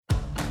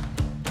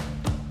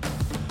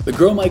The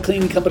Grow My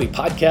Cleaning Company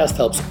podcast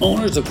helps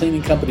owners of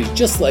cleaning companies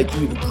just like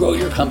you to grow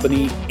your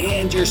company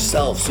and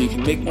yourself so you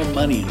can make more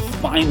money and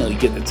finally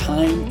get the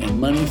time and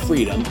money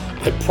freedom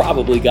that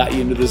probably got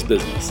you into this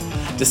business.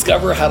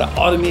 Discover how to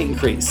automate and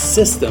create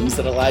systems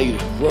that allow you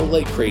to grow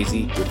like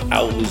crazy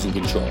without losing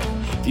control.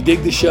 If you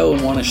dig the show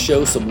and want to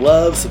show some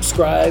love,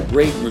 subscribe,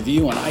 rate, and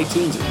review on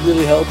iTunes. It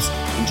really helps.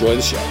 Enjoy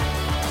the show.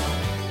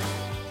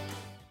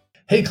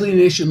 Hey, Cleaning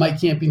Nation, Mike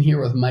Campion here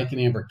with Mike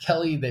and Amber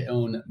Kelley. They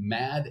own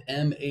MAD,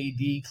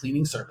 M-A-D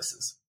Cleaning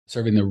Services,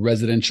 serving the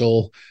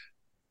residential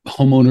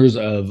homeowners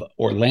of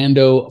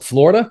Orlando,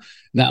 Florida.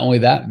 Not only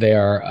that, they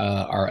are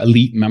our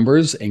elite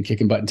members and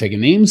kicking butt and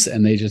taking names,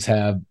 and they just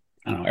have,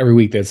 I don't know, every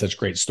week they have such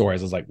great stories.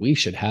 I was like, we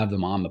should have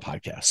them on the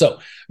podcast. So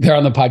they're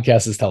on the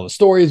podcast to tell the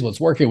stories, what's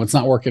working, what's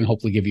not working,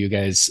 hopefully give you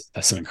guys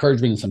some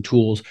encouragement and some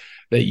tools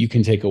that you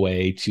can take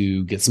away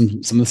to get some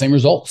of the same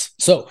results.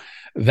 So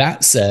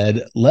that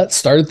said, let's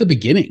start at the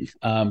beginning.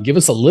 Give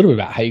us a little bit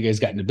about how you guys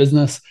got into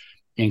business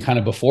and kind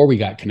of before we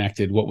got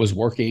connected, what was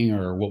working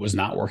or what was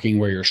not working,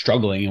 where you're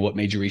struggling and what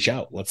made you reach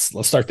out. Let's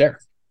start there.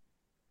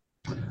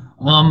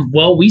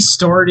 Well, I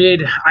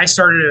started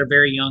at a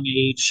very young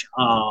age,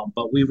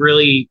 but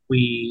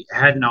we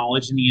had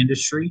knowledge in the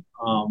industry.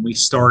 We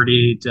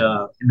started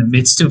in the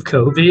midst of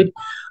COVID.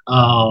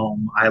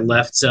 I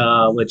left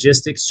a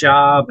logistics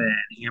job and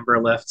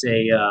Amber left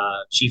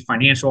a chief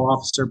financial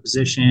officer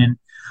position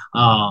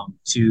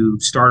to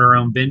start our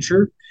own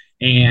venture.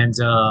 And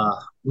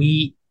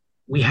we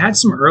had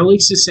some early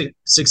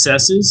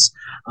successes,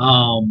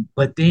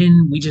 but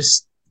then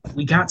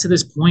we got to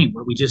this point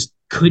where we just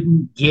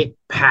couldn't get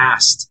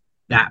past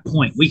that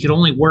point. We could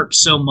only work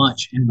so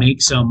much and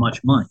make so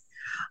much money.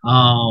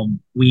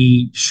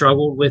 We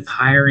struggled with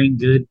hiring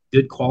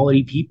good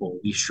quality people.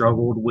 We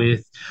struggled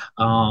with,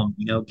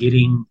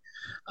 getting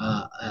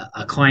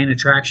a client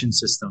attraction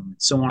system, and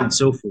so on and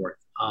so forth.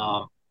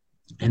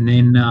 And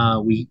then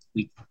we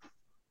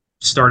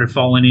started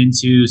falling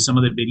into some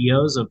of the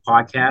videos of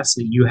podcasts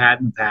that you had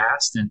in the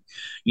past. And,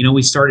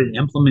 we started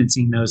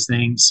implementing those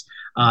things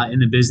in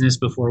the business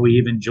before we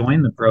even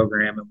joined the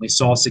program, and we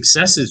saw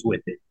successes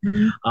with it.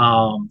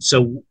 Mm-hmm.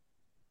 So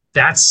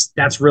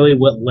that's really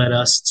what led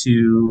us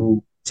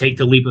to take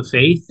the leap of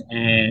faith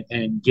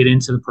and get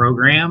into the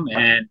program.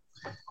 And,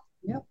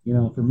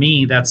 for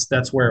me,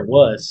 that's where it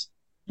was.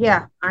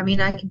 Yeah. I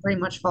mean, I can pretty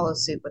much follow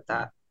suit with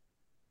that.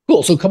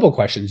 Cool. So a couple of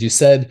questions. You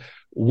said,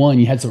 one,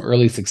 you had some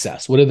early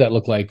success. What did that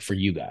look like for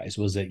you guys?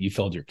 Was it you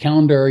filled your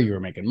calendar, you were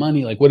making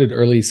money? Like, what did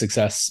early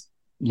success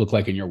look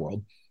like in your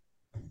world?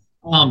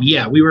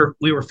 Yeah, we were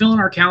filling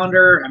our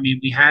calendar. I mean,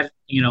 we had,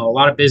 a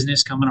lot of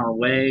business coming our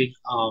way.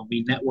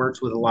 We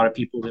networked with a lot of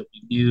people that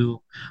we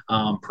knew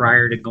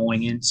prior to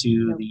going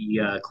into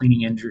the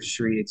cleaning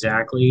industry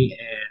exactly.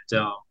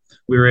 And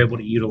we were able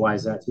to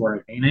utilize that to our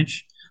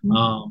advantage.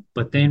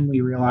 But then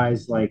we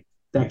realized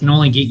that can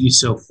only get you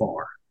so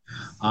far.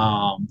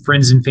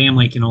 Friends and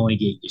family can only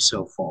get you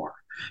so far.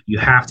 You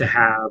have to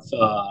have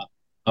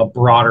a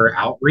broader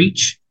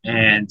outreach,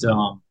 and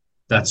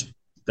that's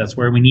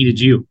where we needed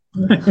you.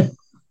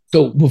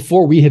 So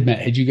before we had met,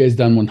 had you guys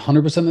done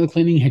 100% of the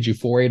cleaning? Had you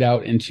forayed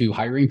out into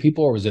hiring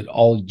people, or was it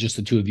all just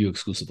the two of you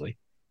exclusively?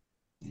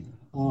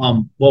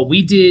 Well,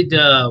 we did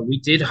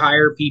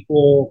hire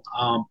people,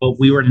 but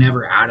we were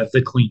never out of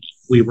the cleaning.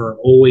 We were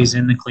always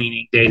in the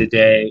cleaning day to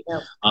day,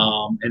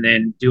 and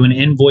then doing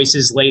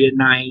invoices late at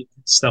night,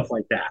 stuff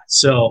like that.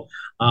 So,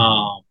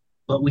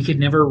 but we could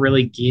never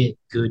really get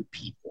good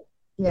people.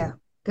 Yeah.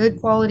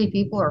 Good quality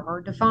people are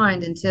hard to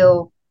find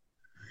until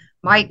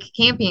Mike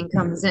Campion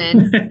comes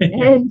in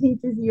and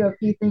teaches you a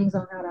few things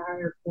on how to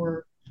hire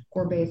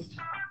core-based,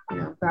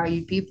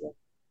 valued people.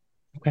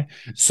 Okay.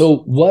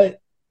 So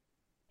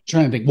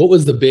trying to think, what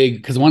was the big,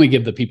 because I want to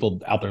give the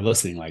people out there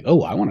listening, like,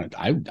 oh,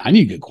 I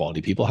need good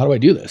quality people. How do I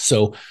do this?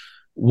 So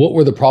what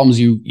were the problems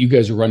you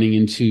guys were running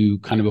into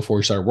kind of before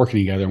we started working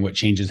together, and what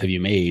changes have you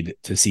made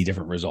to see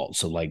different results?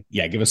 So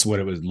give us what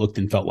it was looked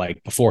and felt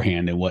like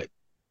beforehand and what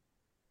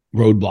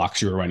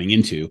roadblocks you were running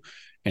into.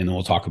 And then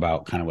we'll talk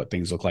about kind of what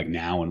things look like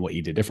now and what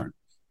you did different.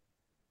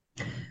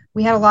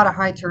 We had a lot of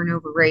high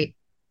turnover rate.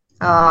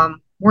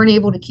 Weren't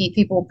able to keep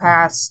people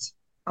past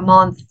a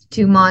month,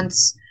 2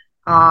 months,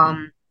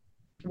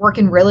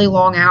 working really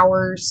long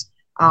hours.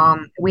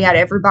 We had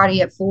everybody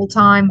at full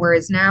time,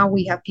 whereas now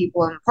we have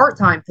people in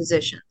part-time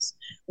positions,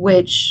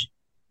 which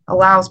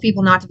allows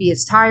people not to be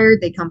as tired.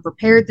 They come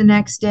prepared the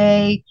next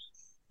day.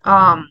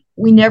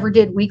 We never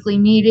did weekly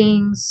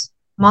meetings,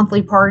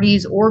 monthly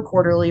parties, or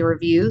quarterly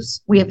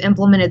reviews. We have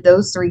implemented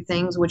those three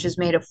things, which has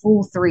made a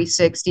full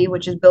 360,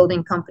 which is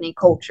building company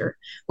culture.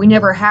 We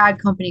never had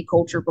company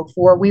culture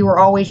before. We were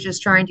always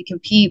just trying to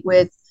compete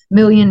with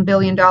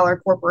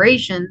billion-dollar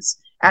corporations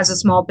as a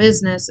small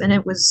business, and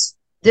it was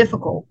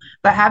difficult.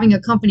 But having a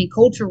company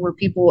culture where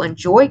people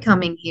enjoy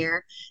coming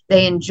here,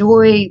 they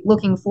enjoy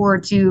looking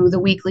forward to the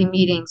weekly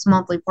meetings,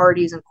 monthly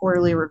parties, and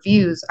quarterly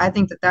reviews, I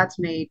think that's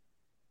made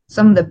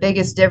some of the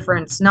biggest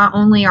difference. Not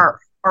only our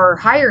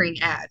hiring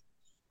ad,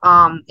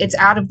 it's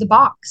out of the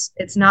box,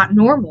 it's not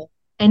normal,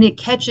 and it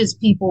catches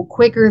people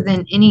quicker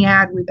than any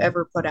ad we've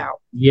ever put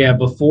out. Yeah,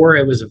 before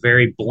it was a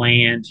very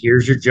bland,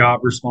 here's your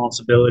job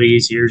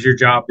responsibilities, here's your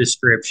job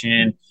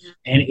description.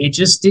 And it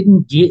just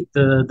didn't get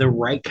the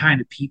right kind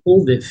of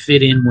people that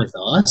fit in with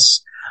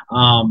us.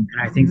 And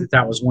I think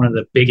that was one of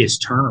the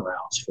biggest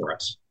turnarounds for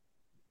us.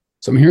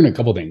 So I'm hearing a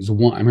couple of things.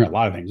 One, I'm hearing a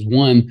lot of things.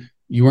 One,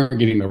 you weren't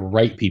getting the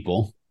right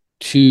people.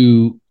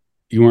 Two,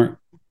 you weren't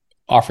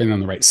offering them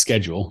the right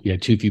schedule. You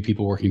had too few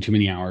people working too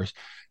many hours.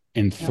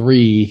 And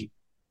three,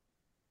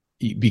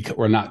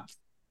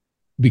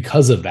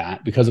 because of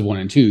that, because of 1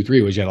 and 2,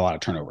 3 was you had a lot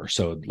of turnover.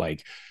 So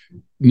like,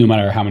 no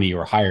matter how many you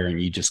were hiring,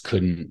 you just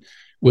couldn't.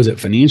 Was it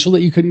financial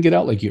that you couldn't get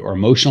out, like or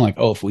emotional, like,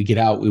 oh, if we get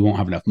out, we won't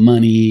have enough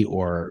money,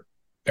 or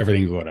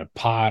everything go to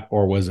pot?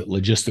 Or was it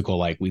logistical,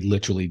 like we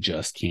literally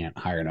just can't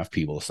hire enough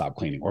people to stop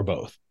cleaning, or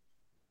both?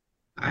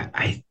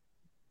 I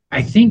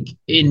think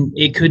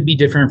it could be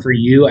different for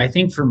you. I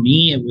think for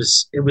me,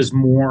 it was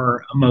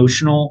more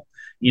emotional.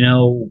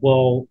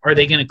 Well, are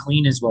they going to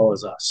clean as well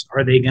as us?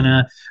 Are we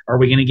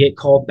going to get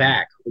called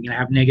back? Are we going to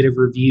have negative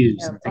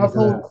reviews? And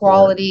uphold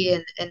quality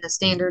and the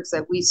standards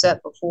that we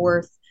set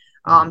before.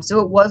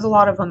 So it was a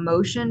lot of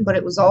emotion, but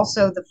it was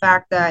also the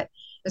fact that,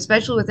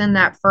 especially within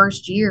that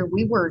first year,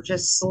 we were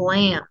just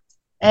slammed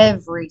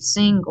every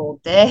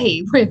single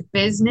day with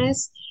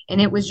business.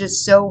 And it was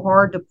just so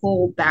hard to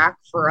pull back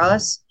for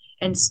us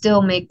and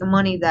still make the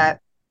money that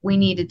we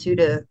needed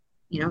to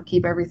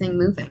keep everything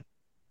moving.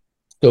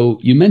 So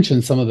you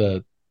mentioned some of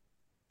the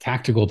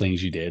tactical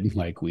things you did,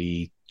 like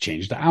we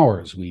changed the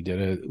hours. We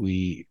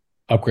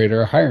upgraded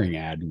our hiring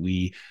ad.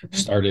 We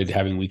started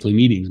having weekly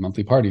meetings,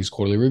 monthly parties,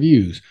 quarterly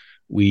reviews.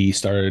 We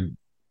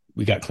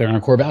got clear on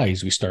our core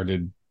values. We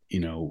started,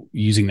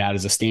 using that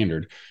as a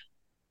standard.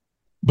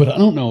 But I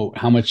don't know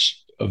how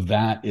much of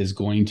that is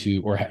going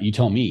to, or you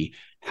tell me,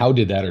 how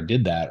did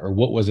that, or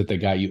what was it that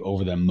got you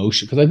over the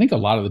emotion? Because I think a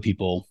lot of the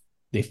people,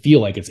 they feel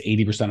like it's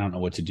 80% I don't know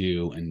what to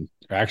do. And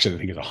actually, I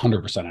think it's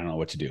 100% I don't know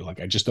what to do.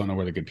 Like, I just don't know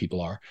where the good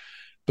people are.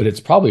 But it's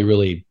probably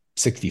really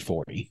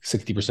 60-40.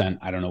 60%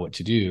 I don't know what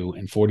to do,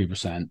 and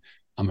 40%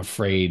 I'm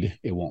afraid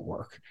it won't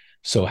work.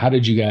 So how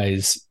did you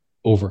guys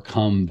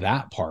overcome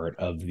that part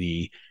of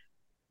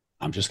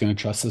I'm just going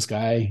to trust this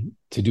guy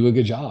to do a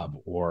good job?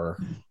 Or,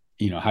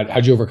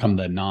 how'd you overcome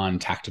the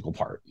non-tactical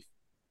part?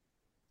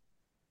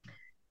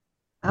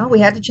 Oh, we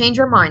had to change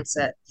our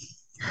mindset.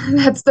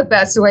 That's the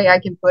best way I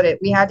can put it.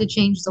 We had to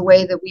change the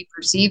way that we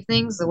perceive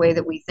things, the way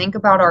that we think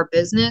about our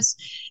business.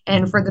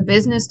 And for the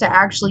business to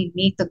actually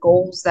meet the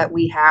goals that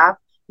we have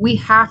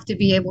to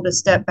be able to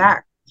step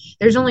back.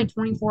 There's only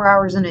 24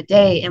 hours in a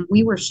day, and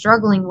we were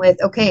struggling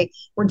with, okay,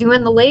 we're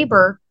doing the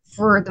labor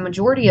for the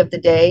majority of the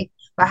day,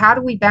 but how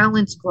do we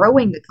balance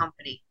growing the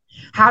company?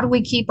 How do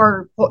we keep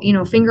our,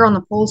 finger on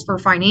the pulse for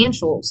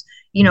financials?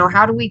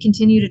 How do we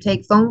continue to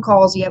take phone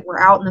calls yet we're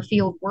out in the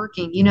field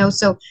working?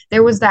 So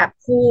there was that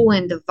pull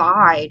and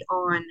divide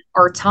on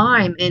our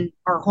time and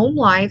our home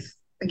life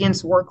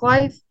against work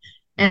life.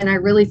 And I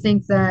really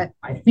think that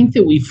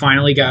we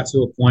finally got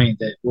to a point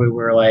that we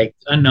were like,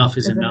 enough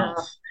is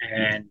enough.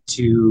 And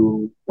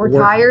we're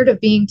tired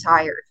of being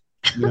tired.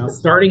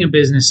 Starting a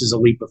business is a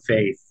leap of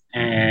faith.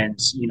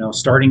 And,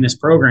 starting this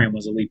program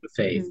was a leap of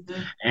faith.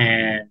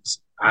 And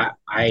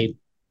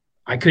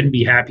I couldn't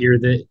be happier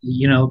that,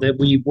 that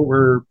we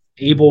were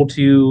able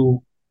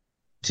to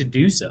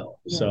do so.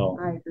 Yeah, so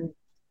I agree.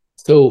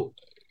 So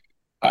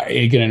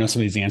again, I know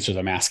some of these answers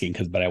I'm asking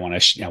but I want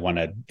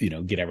to,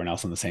 get everyone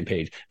else on the same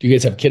page. Do you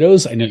guys have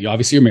kiddos? I know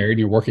obviously you're married and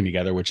you're working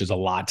together, which is a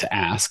lot to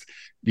ask.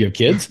 Do you have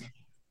kids?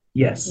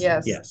 Yes.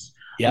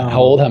 Yeah.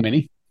 How old? How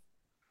many?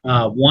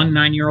 1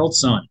 9-year-old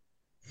son.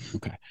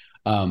 Okay.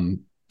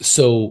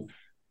 So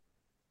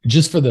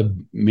just for the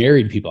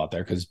married people out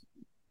there, because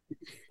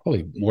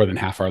probably more than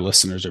half our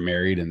listeners are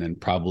married, and then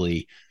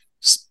probably,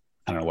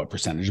 I don't know what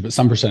percentage, but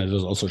some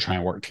percentages also try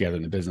and work together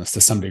in the business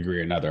to some degree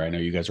or another. I know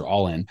you guys are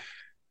all in,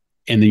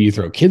 and then you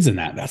throw kids in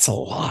that's a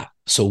lot.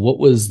 So what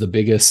was the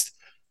biggest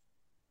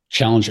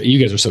challenge? You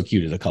guys are so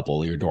cute as a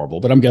couple. You're adorable,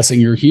 but I'm guessing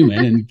you're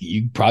human and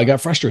you probably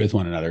got frustrated with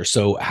one another.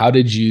 So how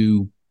did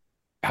you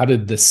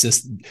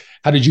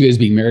guys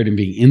being married and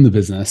being in the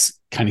business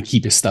kind of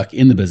keep you stuck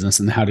in the business?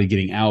 And how did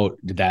getting out,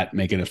 did that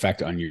make an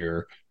effect on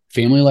your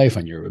family life,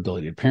 on your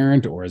ability to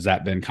parent, or has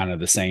that been kind of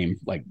the same?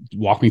 Like,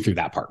 walk me through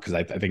that part. Cause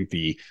I think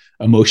the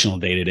emotional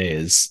day-to-day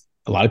is,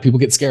 a lot of people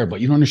get scared, but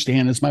you don't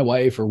understand, it's my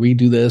wife, or we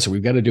do this, or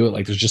we've got to do it.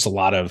 Like, there's just a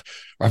lot of,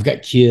 or I've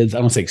got kids, I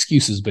don't say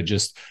excuses, but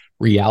just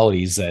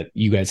realities that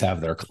you guys have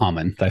that are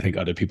common that I think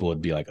other people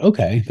would be like,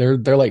 okay, they're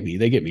like me,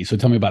 they get me. So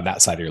tell me about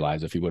that side of your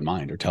lives, if you wouldn't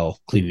mind, or tell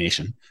Clean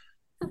Nation.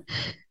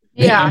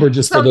 Yeah. Amber,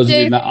 just for those of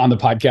you not on the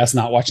podcast,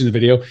 not watching the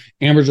video,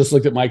 Amber just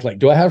looked at Mike like,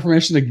 do I have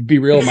permission to be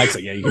real? And Mike's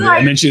like, yeah, you can do it.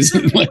 And then she's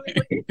like,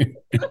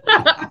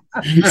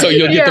 so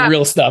you'll get the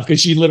real stuff. Cause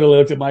she literally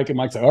looked at Mike and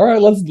Mike's like, all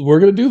right, we're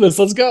going to do this.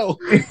 Let's go.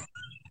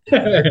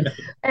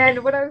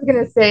 And what I was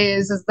going to say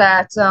is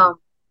that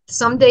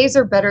some days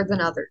are better than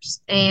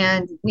others,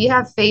 and we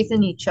have faith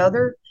in each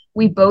other.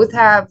 We both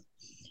have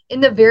in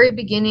the very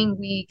beginning,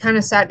 we kind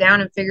of sat down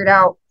and figured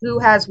out who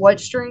has what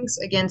strengths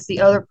against the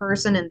other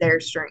person and their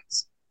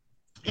strengths.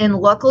 And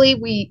luckily,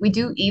 we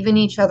do even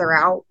each other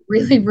out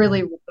really,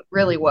 really,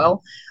 really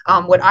well.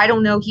 What I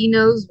don't know, he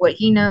knows. What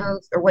he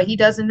knows or what he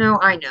doesn't know,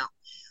 I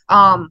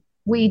know.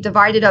 We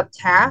divided up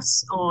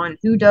tasks on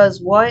who does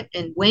what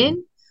and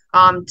when,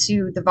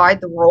 to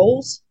divide the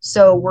roles.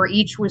 So we're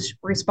each was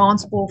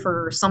responsible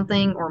for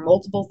something or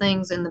multiple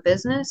things in the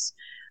business.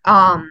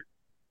 Um,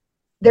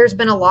 there's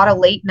been a lot of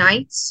late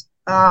nights,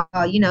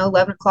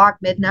 11 o'clock,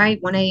 midnight,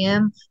 1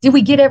 a.m. Did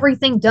we get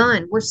everything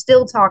done? We're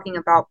still talking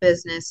about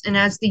business. And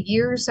as the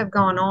years have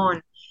gone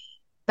on,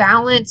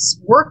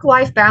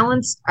 work-life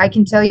balance, I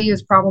can tell you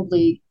is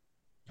probably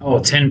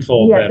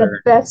tenfold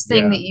better. The best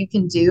thing that you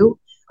can do.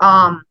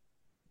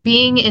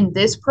 Being in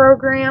this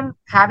program,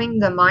 having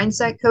the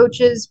mindset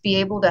coaches be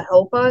able to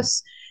help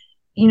us,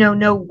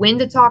 know when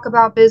to talk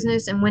about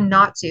business and when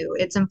not to.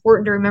 It's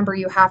important to remember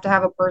you have to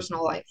have a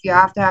personal life. You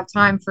have to have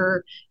time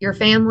for your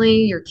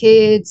family, your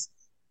kids,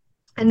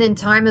 and then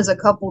time as a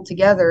couple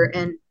together.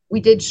 And we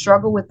did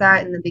struggle with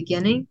that in the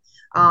beginning.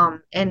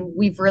 And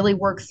we've really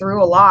worked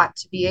through a lot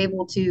to be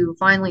able to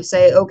finally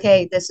say,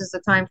 okay, this is the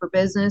time for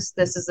business.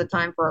 This is the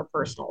time for our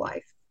personal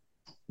life.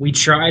 We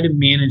try to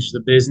manage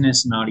the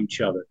business, not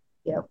each other.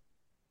 Yep.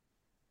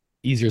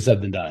 Easier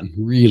said than done.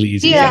 Really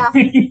easy. Yeah.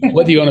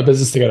 Whether you own a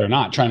business together or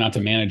not, try not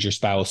to manage your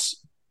spouse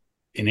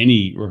in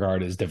any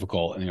regard is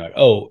difficult. And you're like,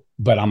 oh,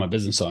 but I'm a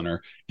business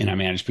owner and I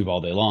manage people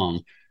all day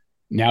long.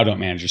 Now don't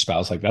manage your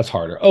spouse. Like that's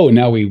harder. Oh,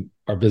 now we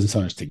are business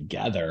owners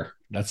together.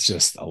 That's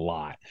just a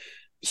lot.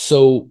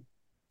 So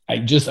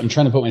I'm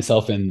trying to put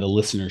myself in the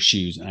listener's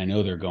shoes, and I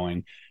know they're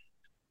going,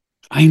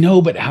 I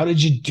know, but how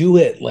did you do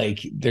it?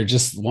 Like they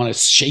just want to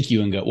shake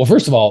you and go, well,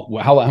 first of all,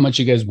 how much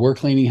you guys were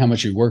cleaning, how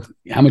much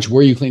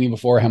were you cleaning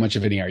before? How much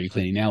of any are you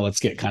cleaning now? Let's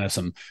get kind of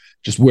some,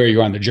 just where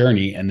you're on the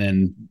journey. And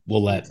then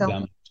we'll let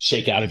them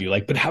shake out of you.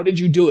 Like, but how did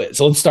you do it?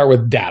 So let's start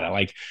with data.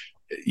 Like,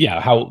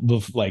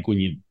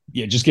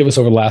 just give us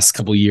over the last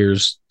couple of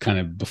years, kind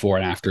of before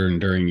and after and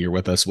during you're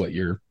with us, what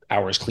your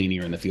hours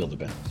cleaning or in the field have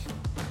been.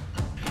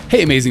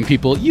 Hey, amazing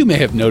people, you may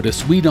have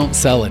noticed we don't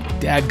sell a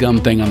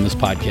dadgum thing on this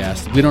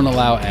podcast. We don't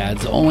allow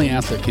ads. The only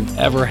ask I can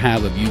ever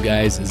have of you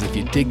guys is if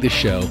you dig the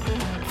show,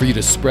 for you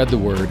to spread the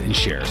word and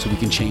share so we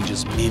can change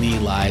as many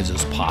lives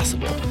as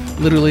possible.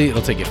 Literally,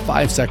 it'll take you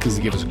 5 seconds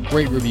to give us a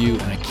great review,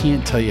 and I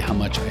can't tell you how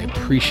much I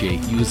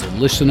appreciate you as a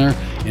listener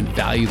and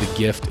value the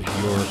gift of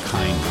your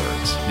kind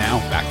words. Now,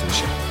 back to the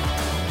show.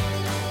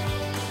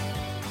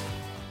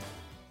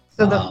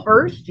 So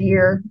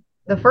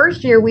the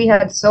first year we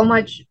had so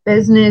much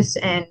business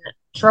and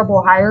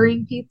trouble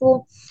hiring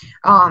people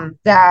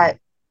that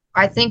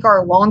I think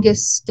our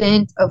longest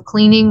stint of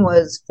cleaning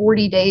was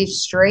 40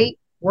 days straight,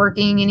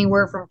 working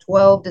anywhere from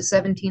 12 to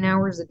 17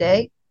 hours a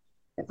day,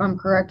 if I'm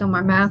correct on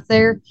my math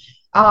there.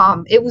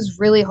 It was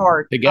really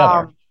hard.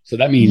 Together. So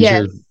that means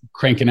you're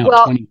cranking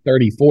out 20,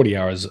 30, 40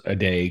 hours a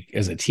day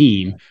as a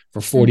team for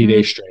 40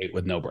 days straight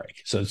with no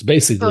break. So it's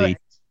basically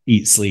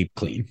eat, sleep,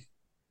 clean.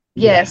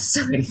 Yes,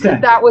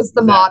 exactly. That was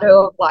the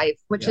motto of life,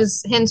 which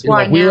is hence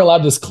why we were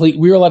allowed to sleep.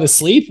 We were allowed to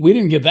sleep. We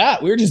didn't get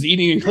that. We were just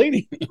eating and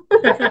cleaning,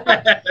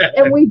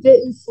 and we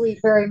didn't sleep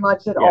very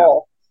much at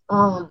all.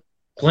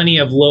 Plenty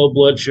of low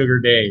blood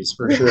sugar days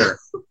for sure.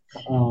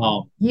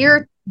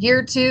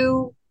 Year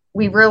two,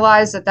 we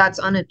realized that that's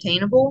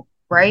unattainable,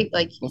 right?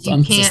 Like it's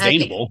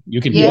unsustainable.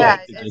 You can do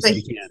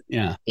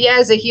it.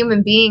 As a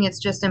human being, it's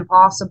just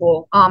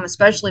impossible.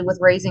 Especially with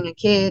raising a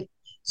kid.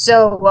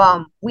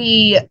 So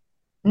we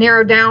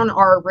narrow down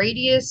our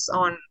radius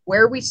on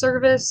where we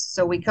service.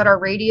 So we cut our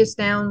radius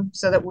down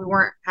so that we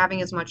weren't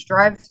having as much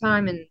drive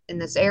time in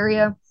this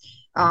area.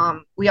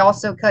 We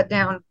also cut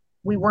down,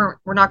 we're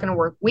not going to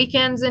work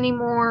weekends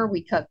anymore.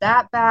 We cut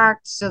that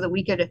back so that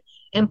we could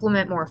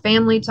implement more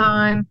family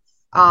time.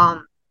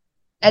 And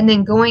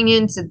then going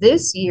into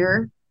this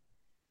year,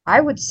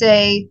 I would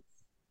say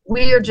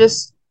we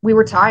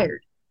were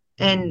tired.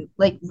 And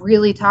like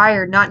really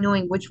tired, not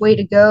knowing which way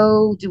to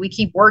go. Do we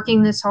keep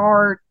working this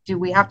hard? Do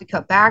we have to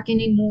cut back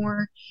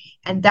anymore?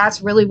 And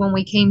that's really when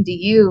we came to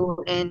you,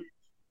 and,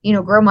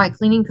 Grow My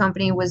Cleaning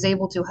Company was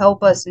able to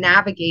help us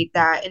navigate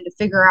that and to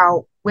figure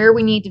out where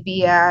we need to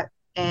be at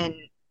and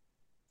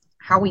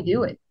how we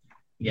do it.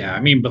 Yeah. I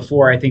mean,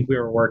 before I think we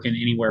were working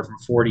anywhere from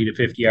 40 to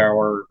 50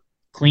 hour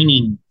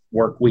cleaning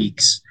work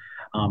weeks,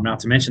 not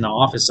to mention the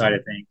office side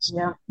of things.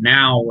 Yeah.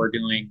 Now we're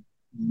doing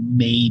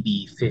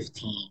maybe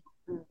 15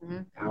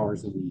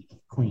 hours a week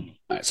cleaning.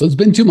 All right, so it's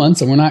been 2 months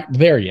and we're not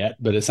there yet,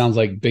 but it sounds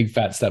like big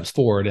fat steps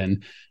forward,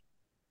 and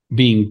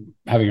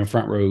having a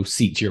front row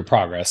seat to your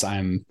progress.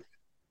 I'm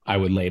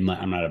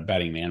not a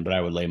betting man, but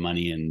I would lay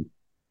money in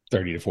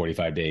 30 to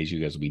 45 days, you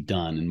guys will be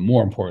done. And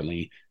more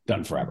importantly,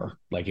 done forever.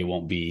 Like it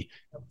won't be,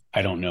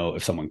 I don't know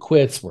if someone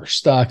quits, we're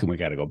stuck and we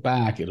got to go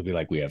back. It'll be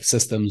like, we have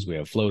systems, we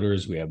have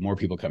floaters, we have more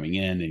people coming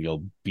in, and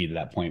you'll be to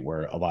that point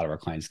where a lot of our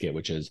clients get,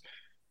 which is,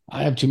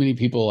 I have too many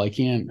people. I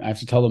have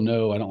to tell them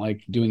no. I don't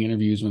like doing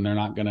interviews when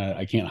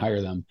I can't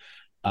hire them.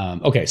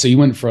 Okay. So you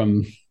went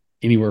from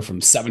anywhere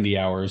from 70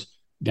 hours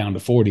down to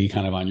 40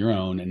 kind of on your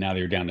own. And now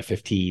you're down to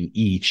 15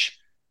 each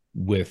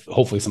with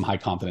hopefully some high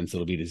confidence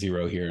it'll be to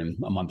 0 here in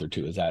a month or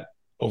two. Is that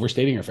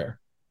overstating or fair?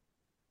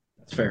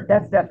 That's fair.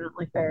 That's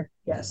definitely fair.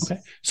 Yes.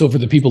 Okay. So for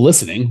the people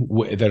listening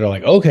that are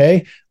like,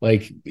 okay,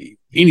 like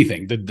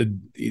anything,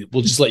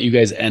 we'll just let you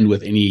guys end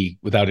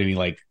without any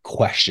like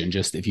question.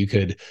 Just if you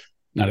could,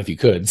 not if you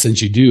could,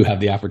 since you do have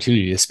the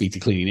opportunity to speak to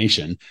Cleaning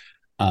Nation,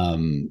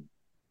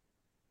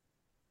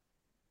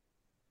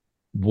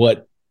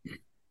 what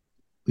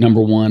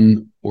number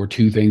 1 or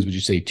 2 things would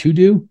you say to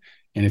do?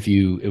 And if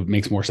it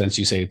makes more sense,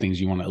 you say things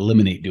you want to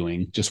eliminate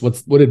doing. Just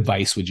what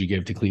advice would you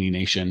give to Cleaning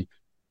Nation?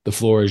 The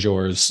floor is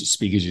yours.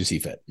 Speak as you see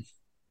fit.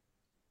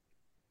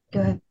 Go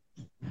ahead.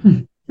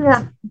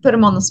 Yeah, put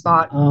him on the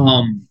spot.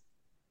 Well,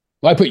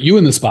 I put you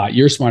in the spot.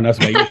 You're smart enough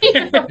to make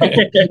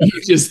it.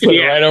 You just put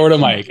it right over to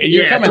Mike. And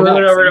you're coming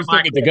next, over to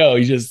Mike. Get to go.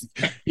 He's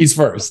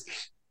first.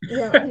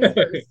 Yeah, he's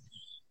first.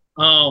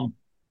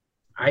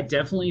 I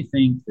definitely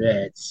think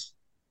that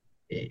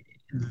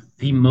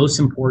the most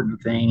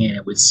important thing, and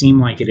it would seem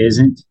like it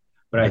isn't,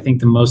 but I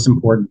think the most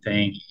important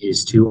thing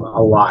is to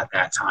allot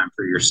that time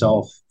for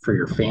yourself, for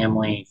your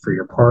family, for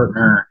your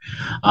partner.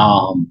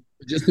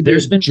 Just to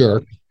there's been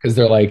jerk because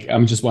they're like, I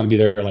just want to be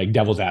their like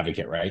devil's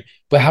advocate, right?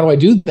 But how do I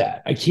do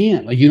that? I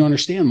can't. Like, you don't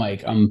understand,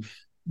 Mike. I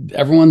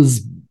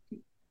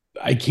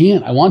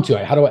can't. I want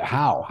to. How do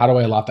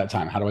I allot that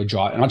time? How do I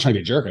draw it? I'm not trying to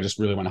be a jerk. I just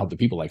really want to help the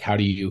people. Like, how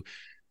do you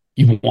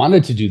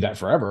wanted to do that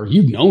forever.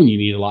 You've known you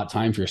need a lot of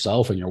time for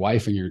yourself and your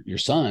wife and your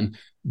son,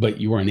 but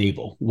you weren't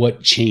able.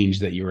 What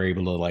changed that you were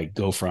able to like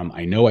go from,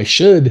 I know I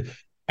should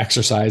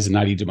exercise and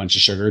not eat a bunch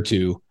of sugar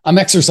to I'm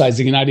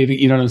exercising and not eating,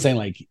 you know what I'm saying?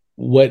 Like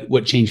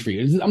what changed for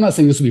you? I'm not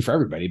saying this will be for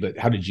everybody, but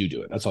how did you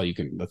do it? That's all you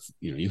can,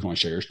 you can want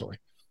to share your story.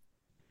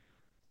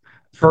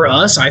 For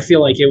us, I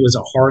feel like it was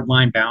a hard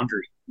line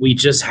boundary. We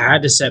just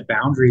had to set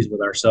boundaries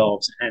with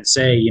ourselves and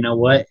say, you know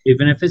what,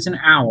 even if it's an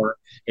hour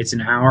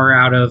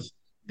out of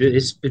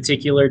this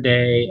particular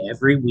day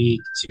every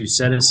week to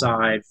set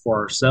aside for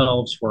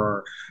ourselves,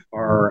 for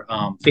our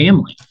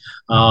family.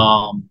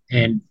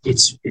 And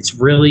it's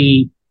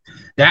really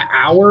that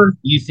hour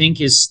you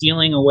think is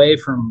stealing away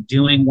from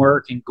doing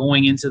work and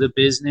going into the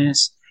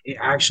business. It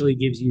actually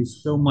gives you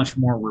so much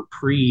more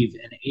reprieve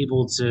and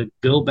able to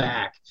go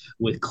back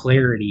with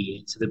clarity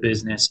into the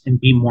business and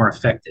be more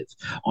effective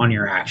on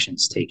your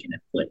actions taken in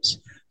place.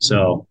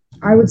 So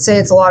I would say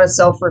it's a lot of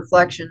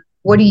self-reflection.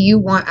 What do you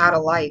want out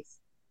of life?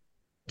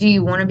 Do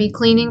you want to be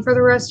cleaning for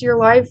the rest of your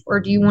life, or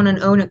do you want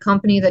to own a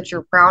company that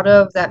you're proud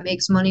of that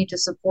makes money to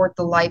support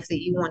the life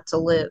that you want to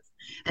live?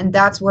 And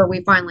that's where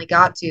we finally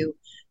got to,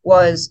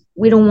 was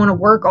we don't want to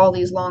work all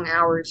these long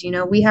hours.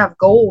 We have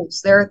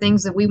goals. There are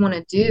things that we want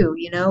to do,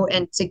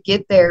 and to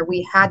get there,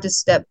 we had to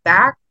step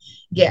back,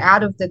 get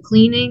out of the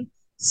cleaning,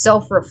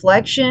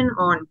 self-reflection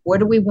on what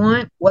do we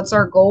want? What's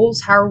our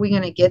goals? How are we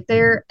going to get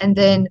there? And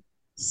then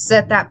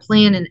set that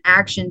plan in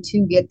action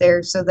to get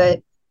there so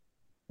that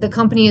the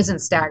company isn't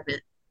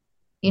stagnant.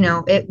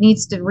 It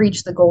needs to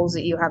reach the goals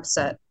that you have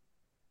set.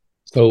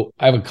 So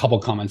I have a couple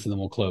comments and then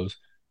we'll close.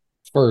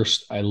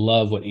 First, I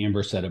love what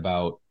Amber said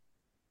about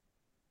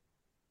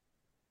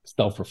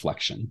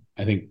self-reflection.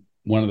 I think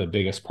one of the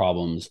biggest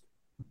problems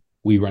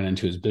we run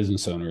into as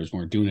business owners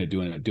when we're doing it,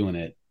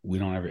 we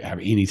don't ever have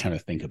any time to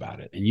think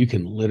about it. And you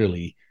can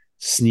literally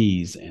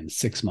sneeze and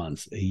 6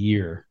 months, a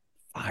year,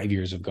 5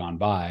 years have gone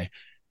by.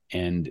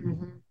 And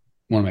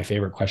one of my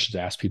favorite questions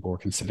to ask people who are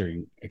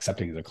considering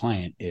accepting as a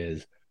client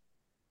is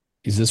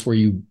this where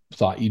you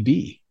thought you'd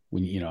be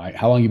when,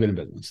 how long you been in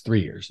business?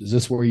 3 years. Is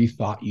this where you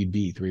thought you'd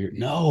be 3 years?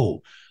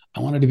 No, I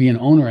wanted to be an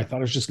owner. I thought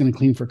I was just going to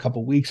clean for a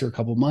couple of weeks or a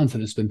couple of months.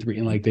 And it's been 3.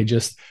 And like,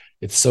 it's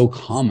so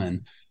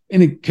common.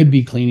 And it could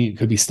be cleaning. It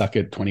could be stuck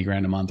at 20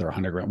 grand a month or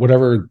 100 grand,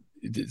 whatever.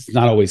 It's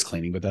not always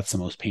cleaning, but that's the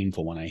most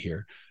painful one I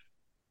hear.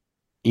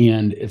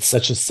 And it's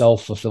such a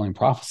self-fulfilling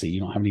prophecy. You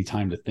don't have any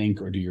time to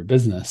think or do your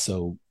business.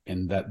 So,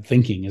 and that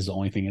thinking is the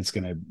only thing that's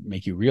going to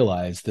make you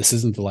realize this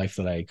isn't the life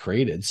that I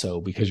created. So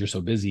because you're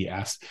so busy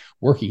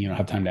working, you don't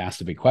have time to ask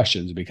the big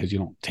questions. Because you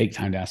don't take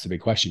time to ask the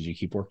big questions, you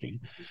keep working.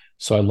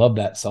 So I love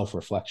that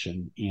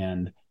self-reflection.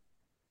 And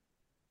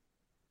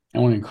I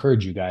want to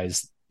encourage you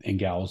guys and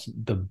gals,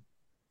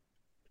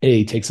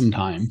 take some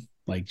time.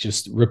 Like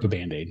just rip a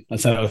Band-Aid.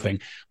 That's another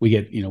thing. We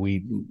get,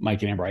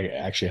 Mike and Amber, I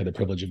actually had the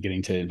privilege of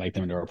getting to invite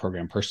them into our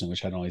program personally,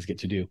 which I don't always get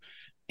to do.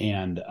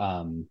 And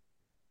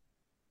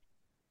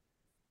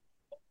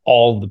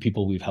all the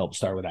people we've helped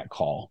start with that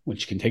call,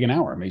 which can take an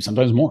hour, maybe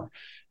sometimes more.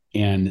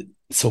 And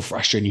it's so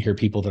frustrating to hear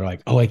people that are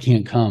like, oh, I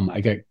can't come.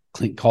 I got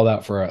called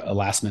out for a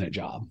last minute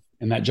job.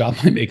 And that job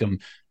might make them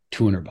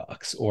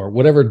 $200 or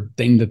whatever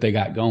thing that they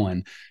got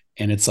going.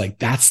 And it's like,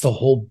 that's the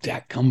whole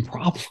dadgum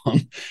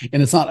problem.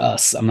 And it's not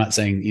us. I'm not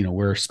saying,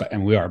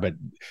 we are, but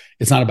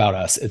it's not about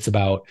us. It's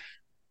about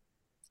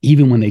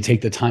even when they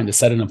take the time to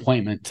set an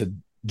appointment to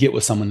get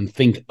with someone and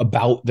think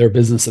about their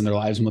business and their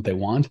lives and what they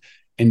want,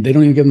 and they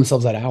don't even give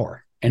themselves that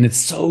hour. And it's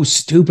so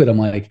stupid. I'm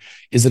like,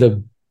 is it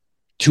a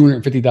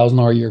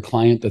 $250,000 a year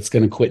client that's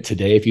going to quit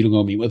today if you don't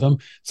go meet with them.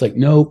 It's like,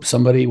 nope,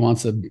 somebody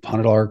wants a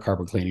 $100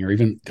 carpet cleaning, or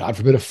even, God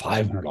forbid, a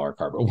 $500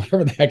 carpet,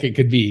 whatever the heck it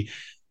could be.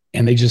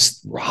 And they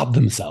just rob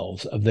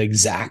themselves of the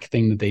exact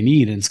thing that they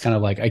need. And it's kind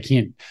of like, I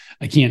can't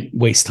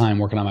waste time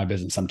working on my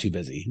business. I'm too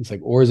busy. It's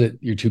like, or is it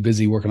you're too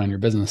busy working on your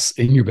business,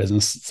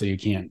 so you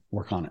can't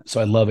work on it?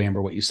 So I love,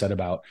 Amber, what you said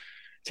about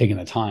taking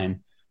the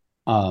time.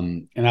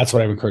 And that's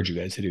what I would encourage you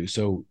guys to do.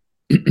 So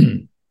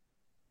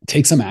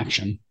take some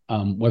action,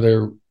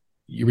 whether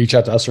you reach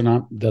out to us or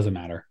not, doesn't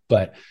matter.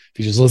 But if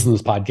you just listen to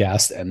this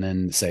podcast and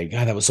then say,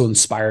 God, that was so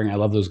inspiring. I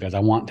love those guys. I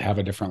want to have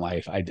a different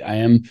life.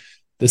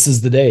 This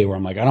is the day where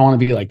I'm like, I don't want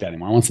to be like that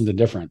anymore. I want something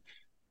different.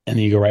 And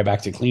then you go right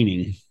back to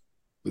cleaning.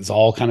 It's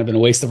all kind of been a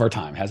waste of our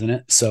time, hasn't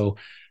it? So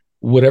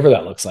whatever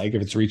that looks like,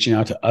 if it's reaching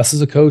out to us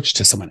as a coach,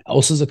 to someone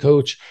else as a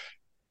coach,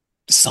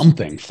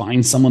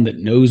 find someone that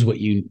knows what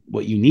you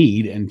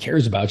need and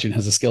cares about you and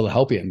has a skill to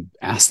help you, and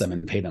ask them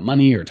and pay them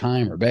money or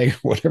time or beg or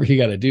whatever you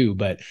got to do.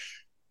 But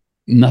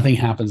nothing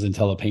happens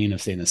until the pain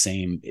of staying the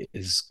same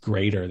is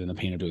greater than the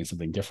pain of doing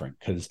something different.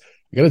 Because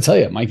I got to tell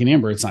you, Mike and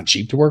Amber, it's not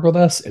cheap to work with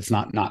us. It's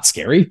not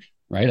scary.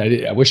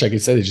 Right. I wish I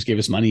could say they just gave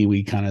us money.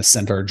 We kind of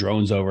sent our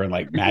drones over and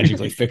like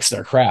magically fixed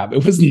their crap.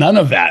 It was none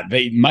of that.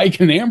 Mike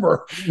and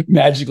Amber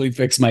magically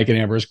fixed Mike and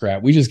Amber's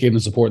crap. We just gave them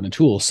the support and the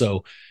tools.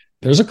 So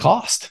there's a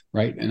cost,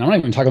 right? And I'm not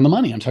even talking the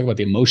money. I'm talking about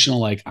the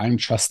emotional, like, I'm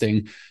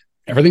trusting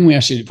everything we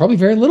ask you to do. Probably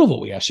very little of what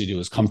we ask you to do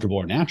is comfortable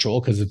or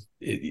natural, because if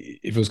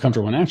it was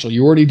comfortable and natural,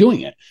 you're already doing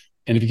it.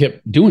 And if you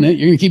kept doing it,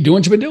 you're going to keep doing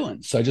what you've been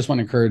doing. So I just want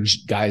to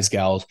encourage guys,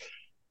 gals,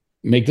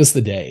 make this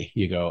the day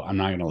you go, I'm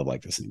not going to live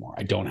like this anymore.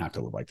 I don't have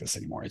to live like this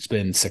anymore. It's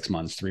been 6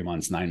 months, 3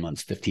 months, 9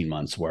 months, 15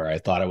 months where I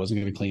thought I wasn't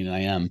going to be clean, and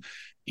I am.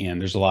 And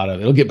there's a lot of,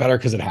 it'll get better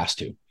because it has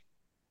to.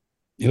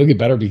 It'll get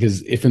better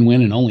because if and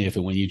when, and only if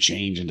and when you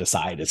change and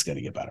decide, it's going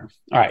to get better.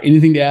 All right.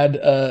 Anything to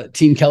add,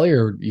 Team Kelley,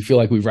 or you feel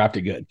like we've wrapped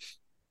it good?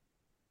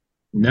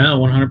 No,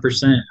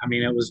 100%. I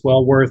mean, it was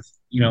well worth,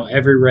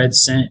 every red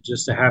cent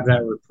just to have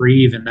that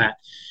reprieve, and that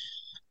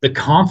the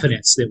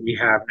confidence that we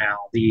have now,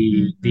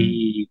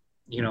 the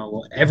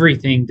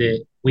everything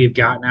that we've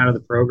gotten out of the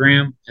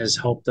program has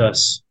helped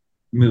us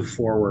move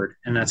forward.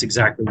 And that's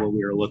exactly what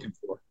we were looking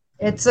for.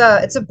 It's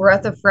a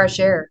breath of fresh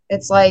air.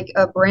 It's like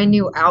a brand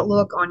new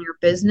outlook on your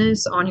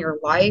business, on your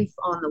life,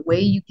 on the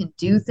way you can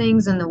do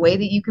things, and the way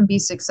that you can be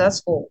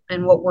successful,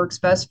 and what works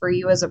best for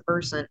you as a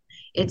person.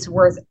 It's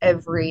worth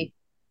every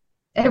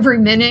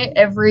minute,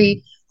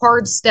 every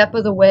hard step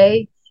of the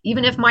way.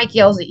 Even if Mike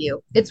yells at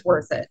you, it's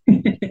worth it,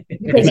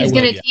 because he's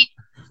going to teach.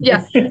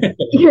 Yeah.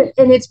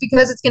 And it's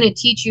because it's going to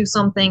teach you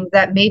something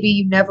that maybe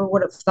you never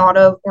would have thought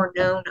of or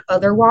known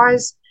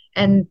otherwise.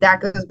 And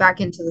that goes back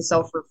into the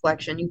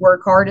self-reflection. You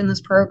work hard in this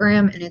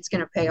program, and it's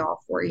going to pay off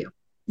for you.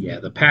 Yeah.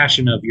 The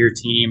passion of your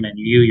team and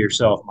you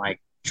yourself,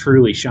 Mike,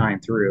 truly shine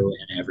through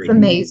in everything.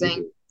 It's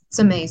amazing. It's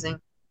amazing.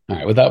 All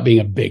right. Without being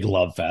a big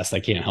love fest, I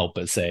can't help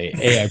but say,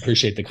 I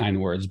appreciate the kind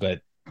words,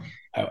 but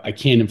I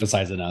can't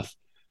emphasize enough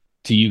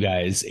to you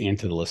guys and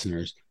to the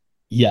listeners.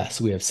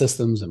 Yes, we have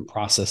systems and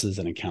processes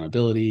and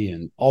accountability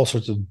and all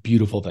sorts of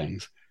beautiful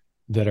things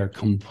that are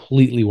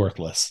completely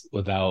worthless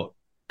without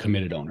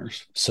committed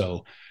owners.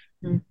 So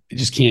I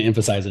just can't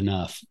emphasize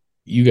enough.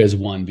 You guys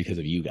won because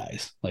of you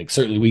guys. Like,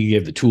 certainly we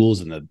gave the tools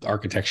and the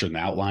architecture and the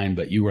outline,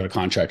 but you were the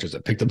contractors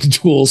that picked up the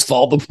tools,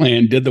 followed the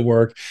plan, did the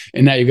work.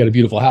 And now you've got a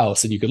beautiful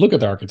house, and you could look at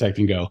the architect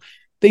and go,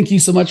 thank you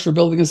so much for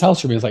building this house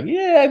for me. It's like,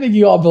 yeah, I think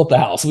you all built the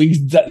house.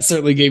 We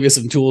certainly gave you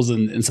some tools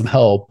and some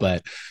help,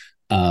 but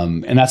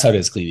and that's how it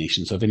is, Clean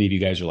Nation. So if any of you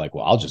guys are like,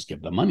 well, I'll just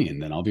give them money and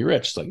then I'll be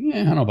rich. It's like,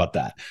 yeah, I don't know about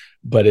that.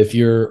 But if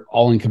you're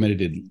all in committed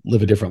to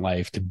live a different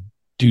life, to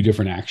do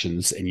different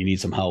actions, and you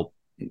need some help,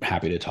 I'm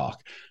happy to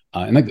talk.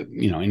 And like,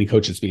 any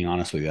coach that's being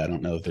honest with you, I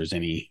don't know if there's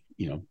any,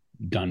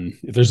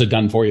 if there's a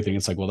done for you thing.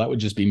 It's like, well, that would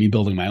just be me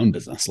building my own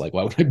business. Like,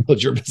 why would I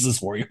build your business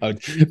for you?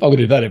 If I would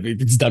do that, if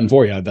it's done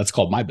for you, that's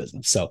called my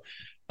business. So,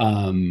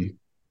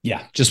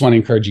 yeah, just want to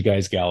encourage you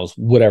guys, gals,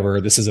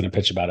 whatever. This isn't a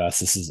pitch about us.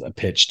 This is a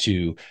pitch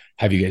to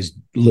have you guys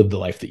live the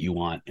life that you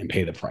want and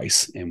pay the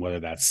price. And whether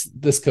that's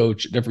this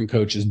coach, different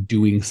coaches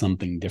doing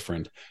something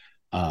different.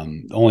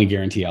 The only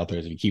guarantee out there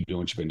is if you keep doing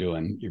what you've been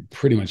doing, you're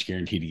pretty much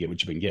guaranteed to get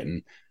what you've been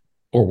getting,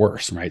 or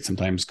worse, right?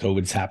 Sometimes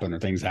COVID's happen or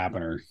things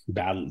happen or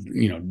bad,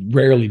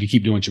 rarely do you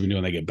keep doing what you've been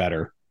doing, they get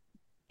better.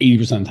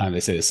 80% of the time they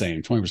say the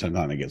same, 20% of the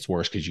time it gets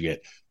worse because you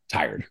get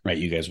tired, right?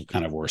 You guys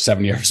kind of were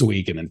 70 hours a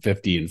week and then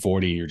 50 and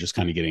 40, and you're just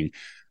kind of getting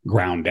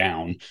ground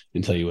down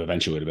until you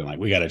eventually would have been like,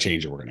 we got to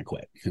change it. We're going to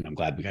quit. And I'm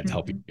glad we got to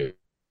help you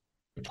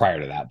prior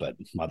to that. But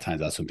a lot of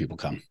times that's when people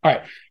come. All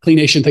right. Clean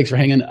Nation, thanks for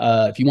hanging.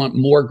 If you want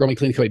more,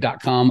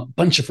 growingcleanandcompany.com, a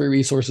bunch of free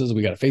resources.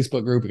 We got a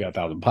Facebook group. We got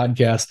 1,000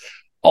 podcasts,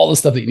 all the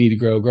stuff that you need to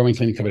grow,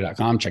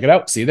 growingcleanandcompany.com. Check it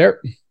out. See you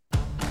there.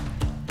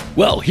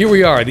 Well, here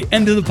we are, the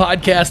end of the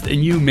podcast,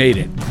 and you made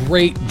it.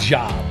 Great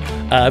job.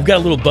 I've got a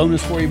little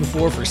bonus for you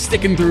for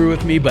sticking through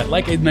with me. But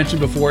like I mentioned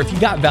before, if you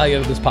got value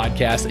out of this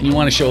podcast and you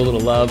want to show a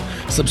little love,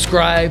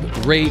 subscribe,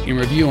 rate, and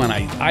review on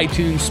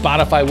iTunes,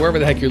 Spotify, wherever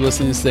the heck you're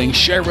listening to this thing.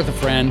 Share it with a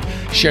friend.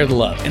 Share the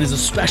love. And as a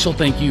special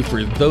thank you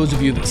for those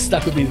of you that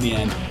stuck with me to the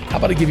end, how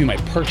about I give you my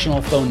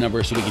personal phone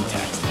number so we can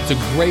text? It's a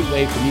great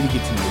way for me to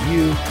get to know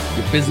you,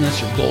 your business,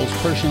 your goals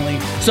personally.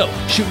 So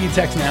shoot me a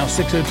text now,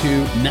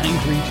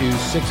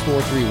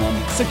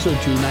 602-932-6431,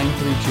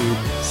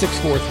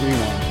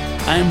 602-932-6431.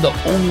 I am the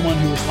only one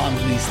who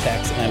responds to these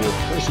texts, and I will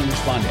personally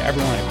respond to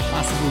everyone I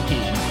possibly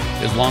can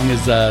as long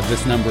as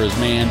this number is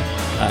manned.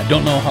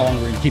 Don't know how long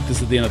we're going to keep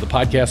this at the end of the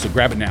podcast, so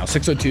grab it now,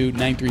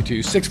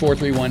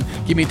 602-932-6431.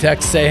 Give me a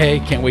text, say hey,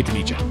 can't wait to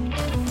meet you.